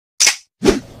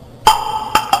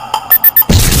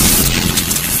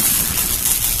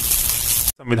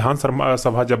संविधान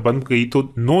सभा जब बंद गई तो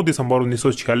 9 दिसंबर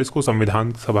 1946 को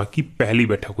संविधान सभा की पहली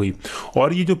बैठक हुई।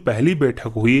 और ये जो पहली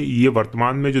बैठक हुई, ये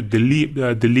वर्तमान में जो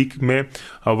दिल्ली में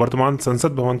वर्तमान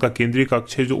संसद भवन का केंद्रीय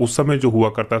कक्ष है, जो उस समय जो हुआ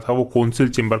करता था वो कौंसिल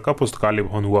चेंबर का पुस्तकालय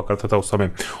भवन हुआ करता था उस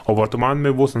समय, और वर्तमान में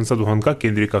वो संसद भवन का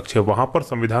केंद्रीय कक्ष है। वहां पर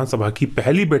संविधान सभा की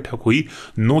पहली बैठक हुई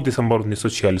 9 दिसंबर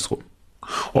 1946 को।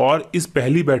 और इस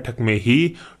पहली बैठक में ही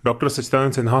डॉक्टर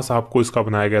सच्चिदानंद सिन्हा साहब को इसका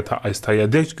बनाया गया था अस्थायी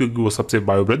अध्यक्ष, क्योंकि वो सबसे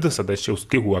वयोवृद्ध सदस्य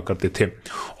उसके हुआ करते थे।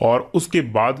 और उसके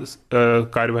बाद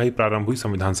कार्यवाही प्रारंभ हुई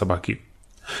संविधान सभा की।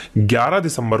 11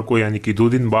 दिसंबर को, यानी कि 2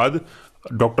 दिन बाद,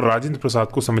 डॉक्टर राजेंद्र प्रसाद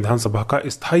को संविधान सभा का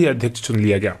स्थायी अध्यक्ष चुन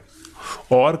लिया गया।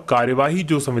 और कार्यवाही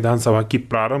जो संविधान सभा की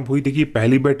प्रारंभ हुई, देखिए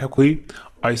पहली बैठक हुई,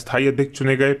 अस्थायी अध्यक्ष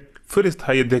चुने गए, फिर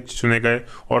स्थायी अध्यक्ष चुने गए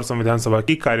और संविधान सभा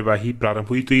की कार्यवाही प्रारंभ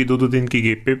हुई। तो ये दो दिन की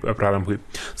गैप पे प्रारंभ हुई।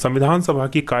 संविधान सभा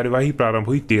की कार्यवाही प्रारंभ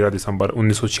हुई 13 दिसंबर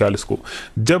 1946 को,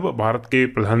 जब भारत के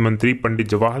प्रधानमंत्री पंडित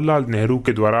जवाहरलाल नेहरू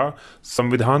के द्वारा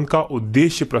संविधान का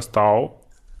उद्देश्य प्रस्ताव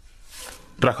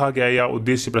रखा गया, या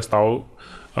उद्देश्य प्रस्ताव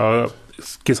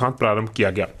के साथ प्रारंभ किया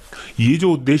गया। ये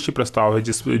जो उद्देश्य प्रस्ताव है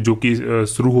जो कि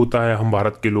शुरू होता है हम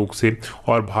भारत के लोग से,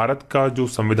 और भारत का जो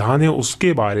संविधान है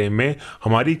उसके बारे में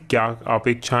हमारी क्या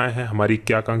अपेक्षाएं हैं, हमारी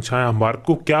क्या आकांक्षाएं, हम भारत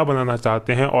को क्या बनाना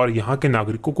चाहते हैं और यहाँ के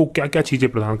नागरिकों को क्या क्या चीज़ें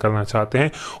प्रदान करना चाहते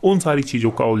हैं, उन सारी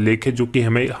चीज़ों का उल्लेख है, जो कि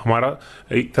हमें हमारा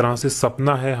एक तरह से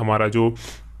सपना है, हमारा जो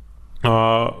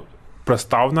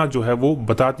प्रस्तावना जो है वो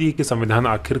बताती है कि संविधान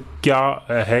आखिर क्या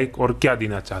है और क्या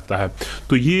देना चाहता है।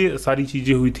 तो ये सारी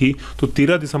चीज़ें हुई थी। तो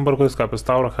 13 दिसंबर को इसका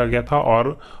प्रस्ताव रखा गया था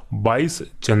और 22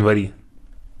 जनवरी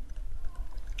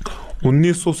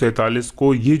 1947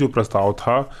 को ये जो प्रस्ताव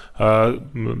था,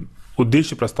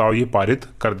 उद्देश्य प्रस्ताव, ये पारित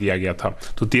कर दिया गया था।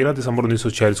 तो 13 दिसंबर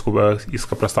 1946 को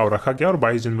इसका प्रस्ताव रखा गया और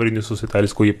 22 जनवरी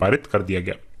 1947 को ये पारित कर दिया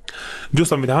गया। जो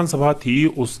संविधान सभा थी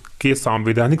उसके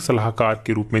संवैधानिक सलाहकार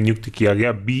के रूप में नियुक्त किया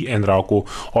गया B.N. राव को।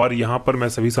 और यहाँ पर मैं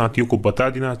सभी साथियों को बता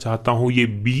देना चाहता हूँ, ये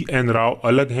B.N. राव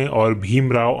अलग हैं और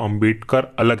भीमराव अंबेडकर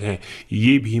अलग हैं।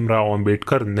 ये भीमराव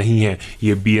अंबेडकर नहीं है,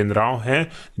 ये B.N. राव हैं।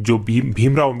 जो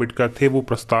भीमराव अंबेडकर थे वो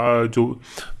प्रस्ताव जो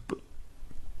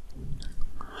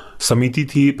समिति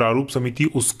थी, प्रारूप समिति,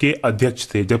 उसके अध्यक्ष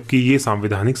थे, जबकि ये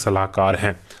संवैधानिक सलाहकार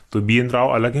हैं। तो B.N. राव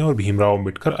अलग हैं और भीमराव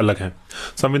अंबेडकर अलग हैं।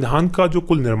 संविधान का जो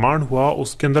कुल निर्माण हुआ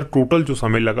उसके अंदर टोटल जो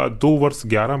समय लगा 2 वर्ष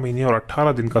 11 महीने और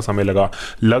 18 दिन का समय लगा।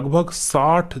 लगभग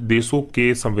 60 देशों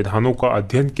के संविधानों का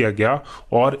अध्ययन किया गया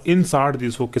और इन 60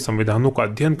 देशों के संविधानों का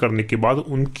अध्ययन करने के बाद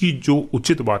उनकी जो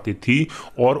उचित बातें थी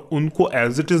और उनको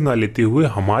एज इट इज़ ना लेते हुए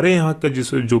हमारे यहाँ का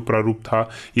जो प्रारूप था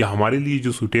या हमारे लिए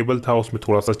जो सूटेबल था उसमें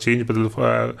थोड़ा सा चेंज बदल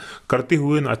करते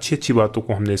हुए इन अच्छी अच्छी बातों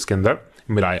को हमने इसके अंदर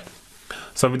मिलाया।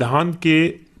 संविधान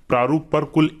के प्रारूप पर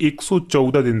कुल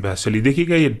 114 दिन बहस चली।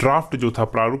 देखिएगा, ये ड्राफ्ट जो था,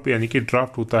 प्रारूप यानी कि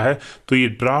ड्राफ्ट होता है, तो ये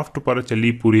ड्राफ्ट पर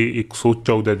चली पूरे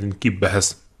 114 दिन की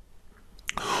बहस।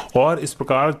 और इस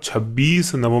प्रकार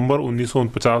 26 नवंबर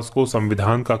 1949 को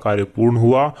संविधान का कार्य पूर्ण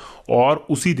हुआ और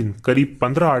उसी दिन करीब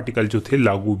 15 आर्टिकल जो थे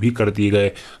लागू भी कर दिए गए।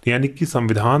 तो यानी कि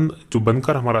संविधान जो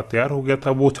बनकर हमारा तैयार हो गया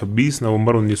था वो 26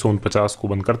 नवंबर 1949 को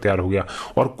बनकर तैयार हो गया।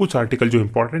 और कुछ आर्टिकल जो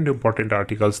इंपॉर्टेंट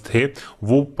आर्टिकल्स थे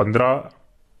वो 15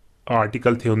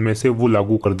 आर्टिकल थे, उनमें से वो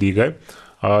लागू कर दिए गए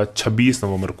 26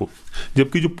 नवंबर को।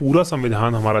 जबकि जो पूरा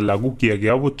संविधान हमारा लागू किया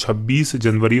गया वो 26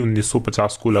 जनवरी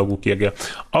 1950 को लागू किया गया।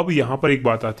 अब यहाँ पर एक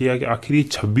बात आती है कि आखिर ये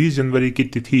 26 जनवरी की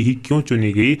तिथि ही क्यों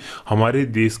चुनी गई हमारे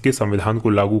देश के संविधान को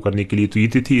लागू करने के लिए? तो ये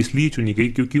तिथि इसलिए चुनी गई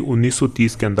क्योंकि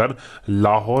 1930 के अंदर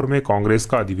लाहौर में कांग्रेस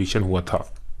का अधिवेशन हुआ था।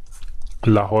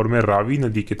 लाहौर में रावी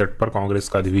नदी के तट पर कांग्रेस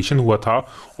का अधिवेशन हुआ था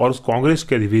और उस कांग्रेस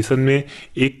के अधिवेशन में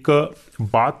एक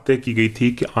बात तय की गई थी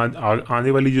कि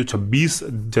आने वाली जो 26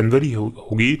 जनवरी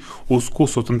होगी उसको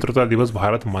स्वतंत्रता दिवस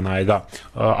भारत मनाएगा।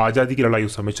 आज़ादी की लड़ाई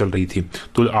उस समय चल रही थी।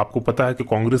 तो आपको पता है कि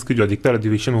कांग्रेस के जो अधिकतर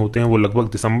अधिवेशन होते हैं वो लगभग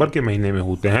दिसंबर के महीने में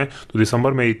होते हैं। तो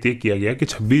दिसंबर में ये तय किया गया कि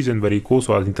 26 जनवरी को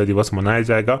स्वाधीनता दिवस मनाया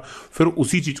जाएगा। फिर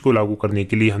उसी चीज़ को लागू करने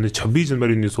के लिए हमने 26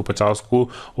 जनवरी 1950 को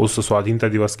उस स्वाधीनता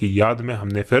दिवस की याद में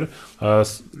हमने फिर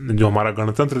जो हमारा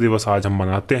गणतंत्र दिवस आज हम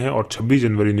मनाते हैं और 26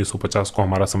 जनवरी 1950 को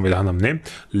हमारा संविधान हमने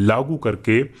लागू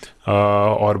करके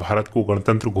और भारत को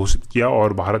गणतंत्र घोषित किया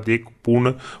और भारत एक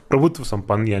पूर्ण प्रभुत्व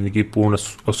संपन्न यानी कि पूर्ण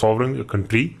सॉवरेन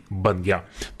कंट्री बन गया।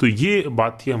 तो ये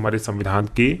बात थी हमारे संविधान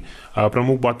के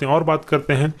प्रमुख बातें। और बात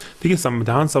करते हैं, देखिए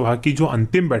संविधान सभा की जो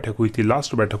अंतिम बैठक हुई थी,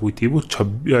 लास्ट बैठक हुई थी, वो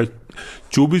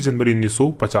 24 जनवरी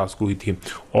 1950 को हुई थी।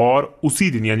 और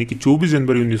उसी दिन यानी कि 24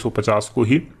 जनवरी 1950 को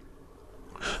ही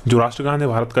जो राष्ट्रगान है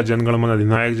भारत का जनगण मन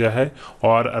अधिनायक जय है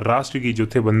और राष्ट्र की जो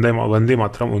थे वंदे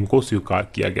मातरम उनको स्वीकार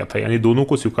किया गया था। यानी दोनों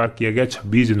को स्वीकार किया गया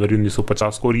 26 जनवरी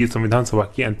 1950 को और ये संविधान सभा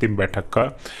की अंतिम बैठक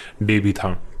का डे भी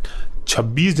था।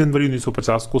 26 जनवरी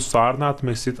 1950 को सारनाथ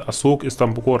में स्थित अशोक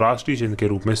स्तंभ को राष्ट्रीय चिन्ह के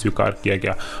रूप में स्वीकार किया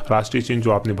गया। राष्ट्रीय चिन्ह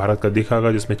जो आपने भारत का देखा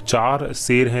होगा, जिसमें 4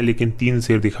 शेर हैं लेकिन 3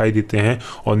 शेर दिखाई देते हैं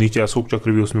और नीचे अशोक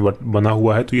चक्र भी उसमें बना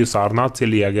हुआ है। तो ये सारनाथ से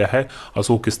लिया गया है,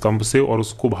 अशोक स्तंभ से, और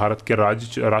उसको भारत के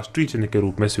राष्ट्रीय चिन्ह के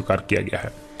रूप में स्वीकार किया गया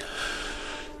है।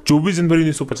 24 जनवरी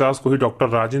 1950 को ही डॉक्टर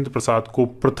राजेंद्र प्रसाद को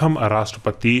प्रथम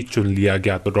राष्ट्रपति चुन लिया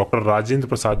गया। तो डॉक्टर राजेंद्र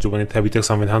प्रसाद जो बने थे, अभी तक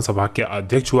संविधान सभा के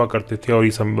अध्यक्ष हुआ करते थे, और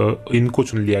इनको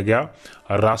चुन लिया गया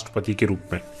राष्ट्रपति के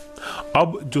रूप में।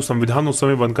 अब जो संविधान उस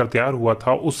समय बनकर तैयार हुआ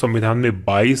था, उस संविधान में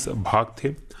 22 भाग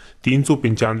थे,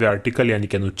 395 आर्टिकल यानी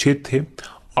कि अनुच्छेद थे,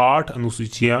 8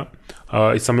 अनुसूचियां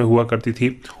इस समय हुआ करती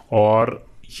थी। और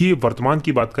ये वर्तमान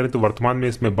की बात करें तो वर्तमान में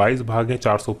इसमें 22 भाग हैं,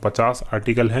 450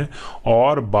 आर्टिकल हैं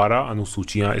और 12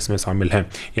 अनुसूचियां इसमें शामिल हैं।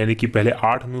 यानी कि पहले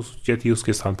 8 अनुसूचियां थी,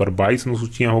 उसके स्थान पर 22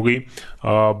 अनुसूचियां हो गई।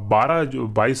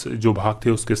 22 जो भाग थे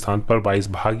उसके स्थान पर 22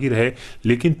 भाग ही रहे,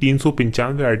 लेकिन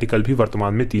 395 आर्टिकल भी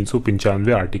वर्तमान में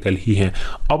 395 आर्टिकल ही हैं।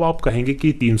 अब आप कहेंगे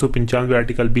कि 395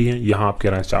 आर्टिकल भी हैं, यहाँ आप कह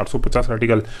रहे हैं 450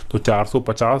 आर्टिकल, तो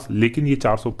 450, लेकिन ये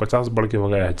 450 बढ़ के हो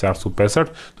गया है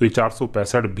 465, तो ये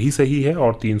 465 भी सही है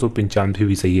और 395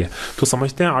 भी सही है। तो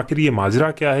समझते हैं आखिर ये माजरा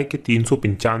क्या है कि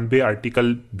 395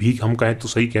 आर्टिकल भी हम कहें तो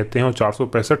सही कहते हैं और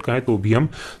 465 कहें तो भी हम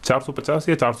 450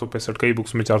 या 465, कई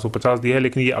बुक्स में 450 दिया है,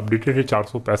 लेकिन ये अपडेटेड है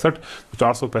 465, तो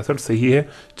 465 सही है।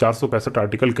 465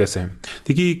 आर्टिकल कैसे हैं?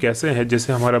 देखिए ये कैसे है,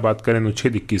 जैसे हमारा बात करें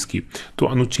अनुच्छेद 21 की, तो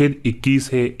अनुच्छेद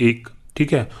 21 है एक,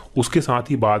 ठीक है, उसके साथ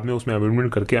ही बाद में उसमें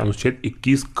अमेंडमेंट करके अनुच्छेद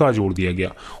 21 का जोड़ दिया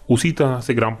गया। उसी तरह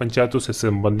से ग्राम पंचायतों से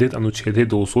संबंधित अनुच्छेद है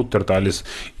 243,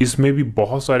 इसमें भी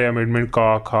बहुत सारे अमेंडमेंट,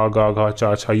 का, खा, गा, घा,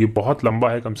 चा, छा, ये बहुत लंबा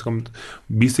है, कम से कम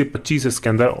 20 से 25 इसके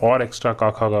अंदर और एक्स्ट्रा का,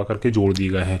 खा, गा करके जोड़ दिए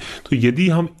गए हैं। तो यदि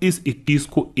हम इस 21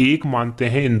 को एक मानते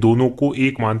हैं, इन दोनों को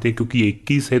एक मानते हैं क्योंकि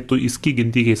 21 है, तो इसकी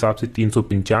गिनती के हिसाब से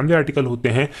 395 आर्टिकल होते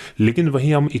हैं, लेकिन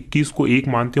वहीं हम 21 को एक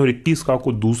मानते हैं और 21 का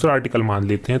को दूसरा आर्टिकल मान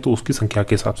लेते हैं, तो उसकी संख्या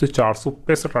के हिसाब से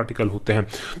 465 आर्टिकल होते हैं।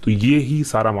 तो ये ही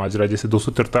सारा माजरा, जैसे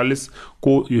 243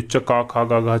 को चक्का, खा,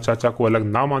 गा, घा, चाचा को अलग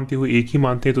ना मानते हुए एक ही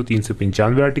मानते हैं, तो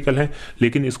 395 आर्टिकल है,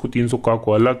 लेकिन इसको 300 का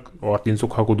को अलग और 300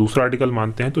 खा को दूसरा आर्टिकल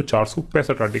मानते हैं, तो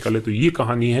 465 आर्टिकल है। तो ये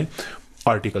कहानी है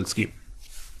आर्टिकल्स की।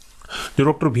 जो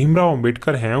डॉक्टर भीमराव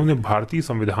अंबेडकर हैं, उन्हें भारतीय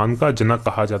संविधान का जनक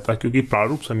कहा जाता है, क्योंकि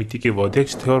प्रारूप समिति के वो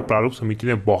अध्यक्ष थे और प्रारूप समिति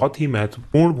ने बहुत ही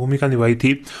महत्वपूर्ण भूमिका निभाई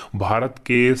थी भारत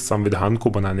के संविधान को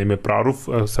बनाने में।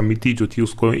 प्रारूप समिति जो थी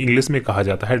उसको इंग्लिश में कहा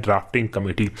जाता है ड्राफ्टिंग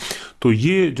कमेटी। तो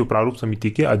ये जो प्रारूप समिति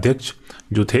के अध्यक्ष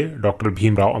जो थे डॉक्टर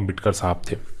भीमराव अंबेडकर साहब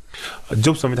थे।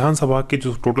 जब संविधान सभा के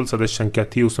जो टोटल सदस्य संख्या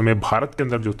थी उस समय भारत के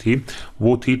अंदर जो थी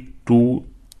वो थी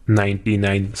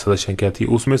 299 सदस्य संख्या थी,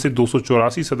 उसमें से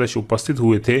 284 सदस्य उपस्थित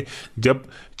हुए थे जब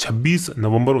 26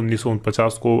 नवंबर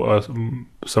 1949 को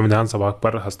संविधान सभा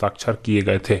पर हस्ताक्षर किए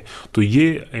गए थे। तो ये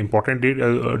इंपॉर्टेंट डेट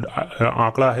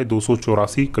आंकड़ा है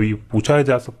 284। कभी पूछा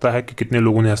जा सकता है कि कितने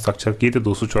लोगों ने हस्ताक्षर किए थे,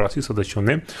 284 सदस्यों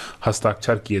ने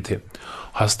हस्ताक्षर किए थे।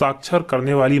 हस्ताक्षर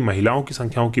करने वाली महिलाओं की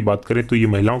संख्याओं की बात करें तो ये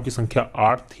महिलाओं की संख्या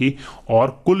 8 थी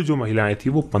और कुल जो महिलाएं थी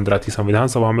वो 15 थी। संविधान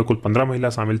सभा में कुल 15 महिला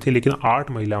शामिल थी, लेकिन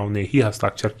 8 महिलाओं ने ही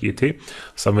हस्ताक्षर किए थे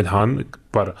संविधान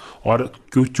पर। और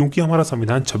चूंकि हमारा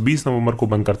संविधान 26 नवंबर को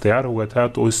बनकर तैयार हो गया था,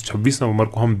 तो इस 26 नवंबर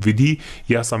को हम विधि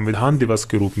या संविधान दिवस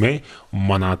के रूप में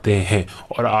मनाते हैं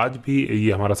और आज भी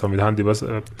ये हमारा संविधान दिवस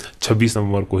 26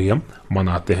 नवंबर को ही हम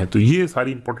मनाते हैं। तो ये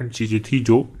सारी इंपॉर्टेंट चीज़ें थी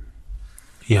जो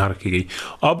यहाँ रखी गई।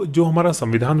 अब जो हमारा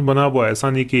संविधान बना वो ऐसा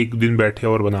नहीं कि एक दिन बैठे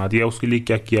और बना दिया, उसके लिए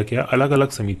क्या किया गया, अलग अलग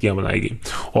समितियां बनाई गई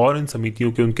और इन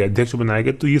समितियों के उनके अध्यक्ष बनाए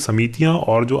गए। तो ये समितियां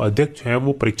और जो अध्यक्ष हैं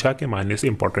वो परीक्षा के मायने से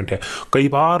इंपॉर्टेंट है। कई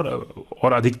बार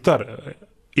और अधिकतर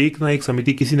एक ना एक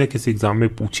समिति किसी न किसी एग्जाम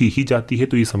में पूछी ही जाती है,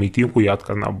 तो ये समितियों को याद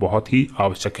करना बहुत ही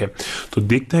आवश्यक है। तो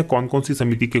देखते हैं कौन कौन सी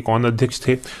समिति के कौन अध्यक्ष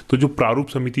थे। तो जो प्रारूप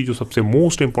समिति जो सबसे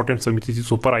मोस्ट इंपॉर्टेंट समिति थी,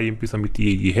 सुपर आईएमपी समिति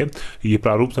ये है, ये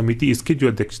प्रारूप समिति, इसके जो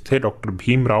अध्यक्ष थे डॉक्टर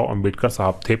भीमराव अंबेडकर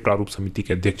साहब थे प्रारूप समिति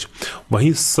के अध्यक्ष।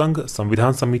 वहीं संघ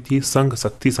संविधान समिति, संघ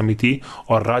शक्ति समिति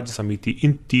और राज्य समिति,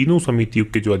 इन तीनों समितियों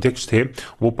के जो अध्यक्ष थे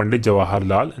वो पंडित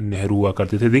जवाहरलाल नेहरू हुआ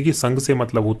करते थे। देखिए संघ से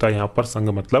मतलब होता है यहाँ पर, संघ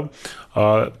मतलब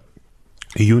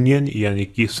यूनियन यानी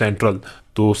कि सेंट्रल।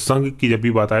 तो संघ की जब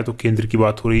भी बात आए तो केंद्र की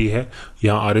बात हो रही है।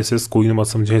 यहाँ आरएसएस कोई ना मत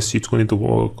समझे इस चीज़ को, नहीं तो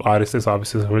वो आरएसएस आप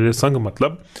इसे समझे। संघ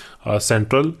मतलब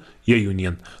सेंट्रल या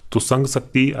यूनियन। तो संघ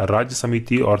शक्ति, राज्य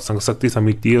समिति और संघ शक्ति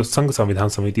समिति और संघ संविधान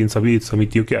समिति, इन सभी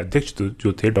समितियों के अध्यक्ष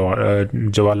जो थे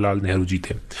जवाहरलाल नेहरू जी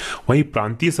थे। वहीं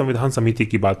प्रांतीय संविधान समिति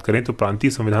की बात करें तो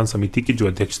प्रांतीय संविधान समिति के जो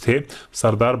अध्यक्ष थे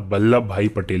सरदार वल्लभ भाई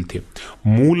पटेल थे।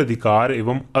 मूल अधिकार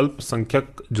एवं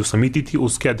अल्पसंख्यक जो समिति थी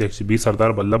उसके अध्यक्ष भी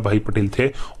सरदार वल्लभ भाई पटेल थे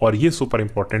और ये सुपर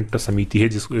इंपॉर्टेंट समिति है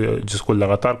जिसको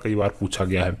लगातार कई बार पूछा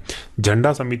गया है।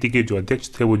 झंडा समिति के जो अध्यक्ष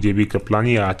थे वो जेबी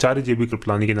कृपलानी या आचार्य जेबी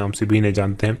कृपलानी के नाम से भी इन्हें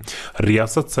जानते हैं।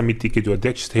 रियासत समिति के जो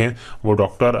अध्यक्ष थे वो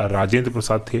डॉक्टर राजेंद्र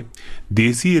प्रसाद थे।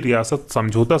 देसी रियासत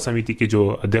समझौता समिति के जो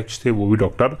अध्यक्ष थे वो भी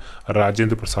डॉक्टर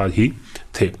राजेंद्र प्रसाद ही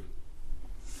थे।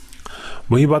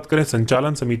 वही बात करें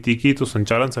संचालन समिति की, तो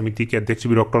संचालन समिति के अध्यक्ष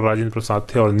भी डॉक्टर राजेंद्र प्रसाद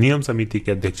थे और नियम समिति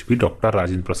के अध्यक्ष भी डॉक्टर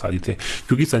राजेंद्र प्रसाद ही थे।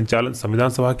 क्योंकि संचालन संविधान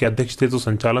सभा के अध्यक्ष थे तो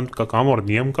संचालन का काम और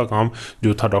नियम का काम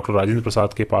जो था डॉक्टर राजेंद्र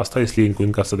प्रसाद के पास था, इसलिए इनको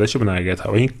इनका सदस्य बनाया गया था।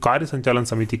 वहीं कार्य संचालन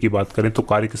समिति की बात करें तो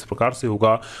कार्य किस प्रकार से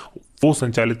होगा, वो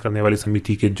संचालित करने वाली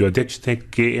समिति के जो अध्यक्ष थे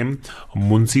के.एम.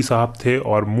 मुंशी साहब थे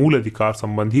और मूल अधिकार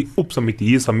संबंधी उप समिति,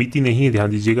 ये समिति नहीं है ध्यान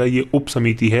दीजिएगा, ये उप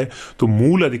समिति है, तो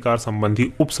मूल अधिकार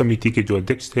संबंधी उप समिति के जो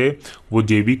अध्यक्ष थे वो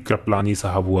जे.बी. कृपलानी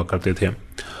साहब हुआ करते थे।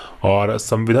 और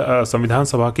संविधान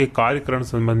सभा के कार्यकरण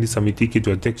संबंधी समिति के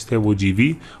जो अध्यक्ष थे वो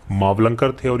जी.वी.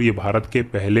 मावलंकर थे और ये भारत के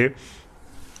पहले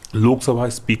लोकसभा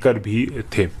स्पीकर भी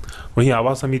थे। वहीं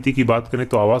आवास समिति की बात करें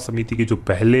तो आवास समिति के जो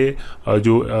पहले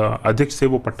जो अध्यक्ष थे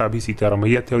वो पट्टाभी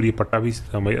सीतारामैया थे और ये पट्टाभी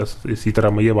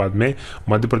सीतारामैया बाद में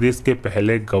मध्य प्रदेश के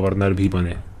पहले गवर्नर भी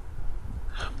बने,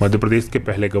 मध्य प्रदेश के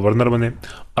पहले गवर्नर बने।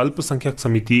 अल्पसंख्यक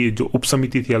समिति जो उप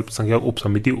समिति थी, अल्पसंख्यक उप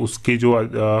समिति, उसके जो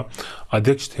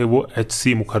अध्यक्ष थे वो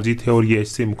एच.सी. मुखर्जी थे और ये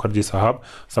एच.सी. मुखर्जी साहब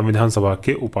संविधान सभा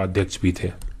के उपाध्यक्ष भी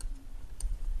थे।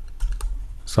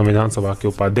 संविधान सभा के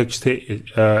उपाध्यक्ष थे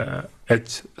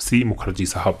एच.सी. मुखर्जी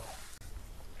साहब।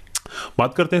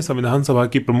 बात करते हैं संविधान सभा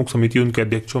की प्रमुख समिति, उनके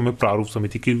अध्यक्षों में प्रारूप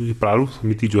समिति की। प्रारूप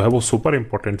समिति जो है वो सुपर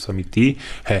इंपॉर्टेंट समिति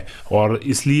है और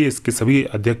इसलिए इसके सभी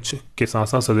अध्यक्ष के साथ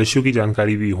साथ सदस्यों की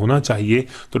जानकारी भी होना चाहिए।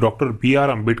 तो डॉक्टर बी.आर.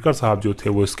 अम्बेडकर साहब जो थे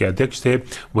वो इसके अध्यक्ष थे।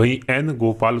 वहीं एन.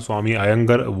 गोपाल स्वामी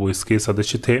अयंगर वो इसके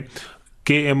सदस्य थे।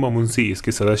 के.एम. मुंशी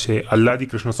इसके सदस्य थे। अल्लादी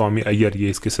कृष्ण स्वामी अय्यर ये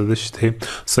इसके सदस्य थे।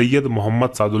 सैयद मोहम्मद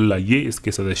सादुल्ला ये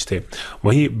इसके सदस्य थे।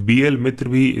 वहीं बी.एल. मित्र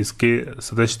भी इसके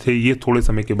सदस्य थे, ये थोड़े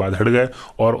समय के बाद हट गए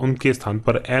और उनके स्थान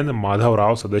पर एन. माधव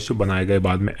राव सदस्य बनाए गए।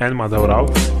 बाद में एन. माधव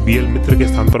राव बी.एल. मित्र के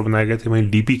स्थान पर बनाए गए थे। वहीं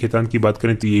डी.पी. खेतान की बात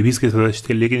करें तो ये भी इसके सदस्य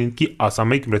थे, लेकिन इनकी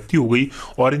असामयिक मृत्यु हो गई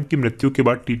और इनकी मृत्यु के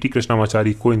बाद टी.टी.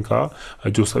 कृष्णामाचारी को इनका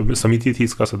जो समिति थी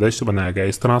इसका सदस्य बनाया गया।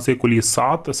 इस तरह से कुल ये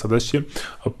 7 सदस्य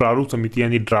प्रारूप समिति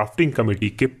यानी ड्राफ्टिंग कमेटी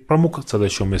के प्रमुख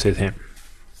सदस्यों में से थे।